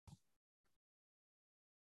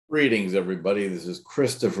Greetings, everybody. This is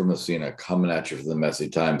Christopher Messina coming at you from the Messy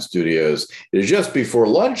Time Studios. It is just before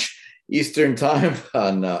lunch, Eastern Time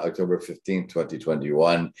on October 15th,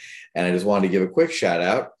 2021. And I just wanted to give a quick shout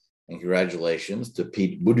out and congratulations to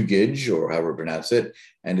Pete Buttigieg, or however you pronounce it,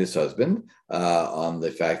 and his husband on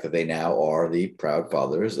the fact that they now are the proud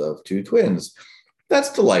fathers of two twins.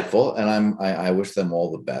 That's delightful, and I wish them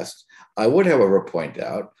all the best. I would, however, point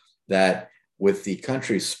out that with the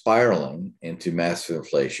country spiraling into massive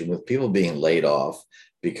inflation, with people being laid off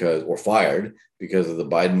because or fired because of the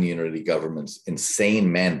Biden unity government's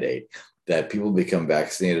insane mandate that people become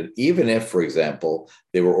vaccinated, even if, for example,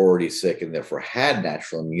 they were already sick and therefore had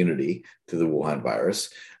natural immunity to the Wuhan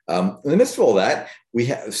virus. In the midst of all that, we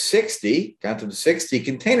have 60, count them 60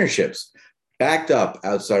 container ships backed up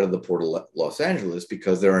outside of the port of Los Angeles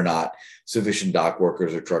because there are not sufficient dock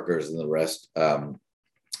workers or truckers and the rest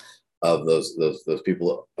of those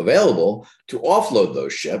people available to offload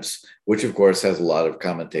those ships, which of course has a lot of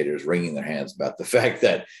commentators wringing their hands about the fact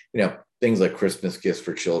that things like Christmas gifts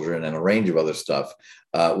for children and a range of other stuff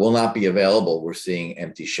will not be available. We're seeing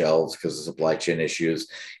empty shelves because of supply chain issues.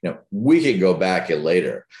 We could go back and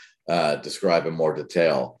later describe in more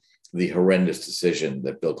detail the horrendous decision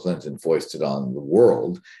that Bill Clinton foisted on the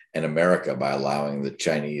world and America by allowing the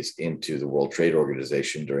Chinese into the World Trade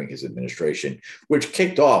Organization during his administration, which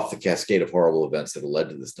kicked off the cascade of horrible events that led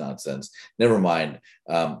to this nonsense. Never mind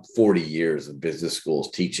 40 years of business schools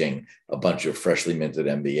teaching a bunch of freshly minted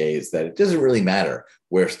MBAs that it doesn't really matter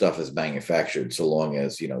where stuff is manufactured so long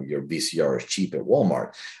as your VCR is cheap at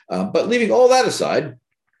Walmart. But leaving all that aside,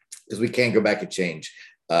 because we can't go back and change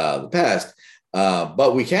the past,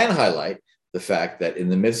 but we can highlight the fact that in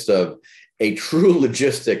the midst of a true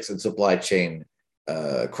logistics and supply chain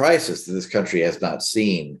crisis that this country has not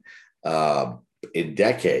seen in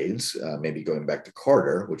decades, maybe going back to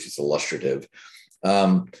Carter, which is illustrative.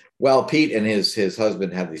 While Pete and his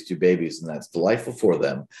husband have these two babies, and that's delightful for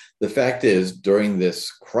them, the fact is, during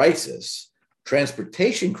this crisis,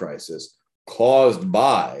 transportation crisis caused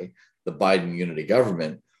by the Biden unity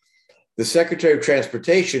government, the Secretary of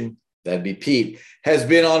Transportation, that'd be Pete, has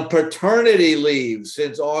been on paternity leave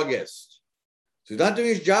since August. So he's not doing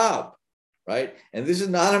his job, right? And this is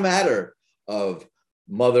not a matter of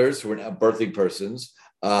mothers who are now birthing persons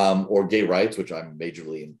or gay rights, which I'm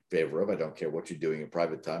majorly in favor of. I don't care what you're doing in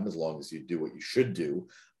private time, as long as you do what you should do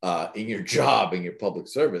in your job, in your public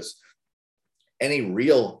service. Any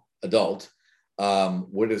real adult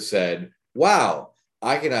would have said, wow,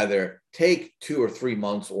 I can either take 2 or 3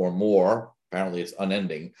 months or more, apparently it's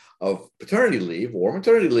unending, of paternity leave or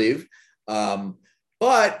maternity leave.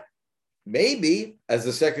 But maybe as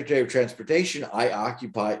the Secretary of Transportation, I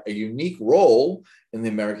occupy a unique role in the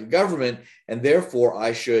American government, and therefore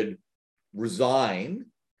I should resign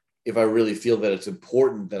if I really feel that it's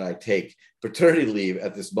important that I take paternity leave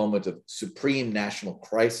at this moment of supreme national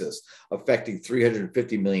crisis affecting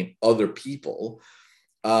 350 million other people,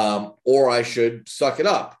 or I should suck it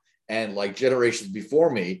up and, like generations before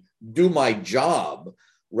me, do my job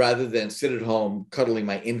rather than sit at home cuddling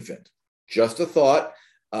my infant. Just a thought.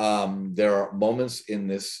 There are moments in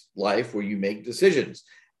this life where you make decisions.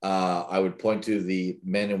 I would point to the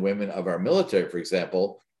men and women of our military, for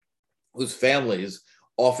example, whose families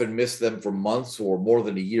often miss them for months or more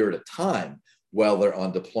than a year at a time while they're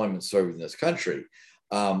on deployment serving this country.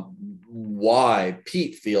 Why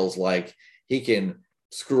Pete feels like he can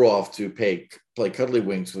screw off to play cuddly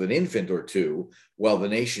wings with an infant or two while the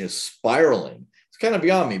nation is spiraling. It's kind of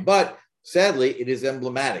beyond me, but sadly, it is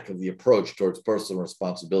emblematic of the approach towards personal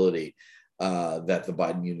responsibility that the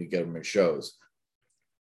Biden unity government shows.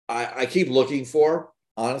 I keep looking for,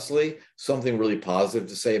 honestly, something really positive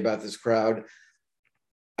to say about this crowd.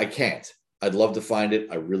 I can't. I'd love to find it.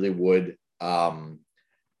 I really would.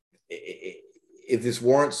 If this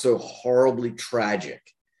weren't so horribly tragic,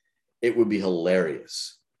 it would be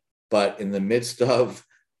hilarious. But in the midst of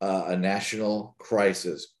a national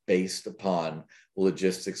crisis based upon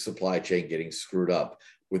logistics supply chain getting screwed up,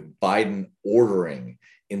 with Biden ordering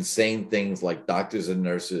insane things like doctors and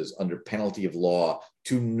nurses under penalty of law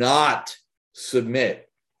to not submit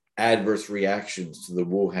adverse reactions to the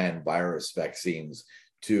Wuhan virus vaccines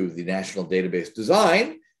to the national database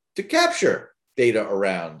designed to capture data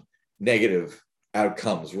around negative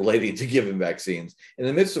outcomes relating to given vaccines. In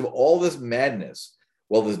the midst of all this madness,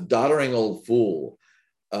 well, this doddering old fool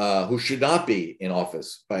who should not be in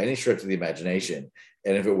office by any stretch of the imagination,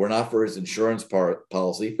 and if it were not for his insurance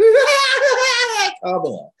policy,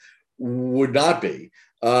 Kamala would not be.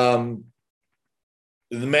 The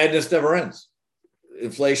madness never ends.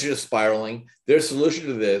 Inflation is spiraling. Their solution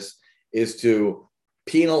to this is to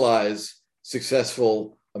penalize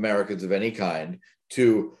successful Americans of any kind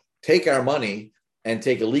to take our money and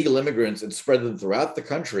take illegal immigrants and spread them throughout the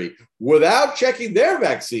country without checking their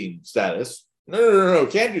vaccine status. No,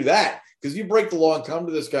 can't do that, because you break the law and come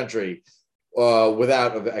to this country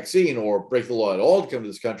without a vaccine, or break the law at all to come to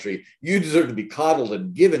this country, you deserve to be coddled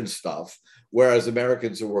and given stuff, whereas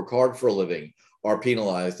Americans who work hard for a living are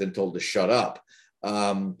penalized and told to shut up.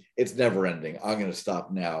 It's never ending. I'm going to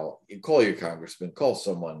stop now. You call your congressman, call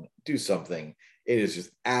someone, do something. It is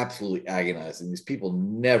just absolutely agonizing. These people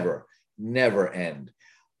never end.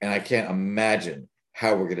 And I can't imagine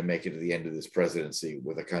how we're going to make it to the end of this presidency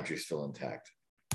with the country still intact.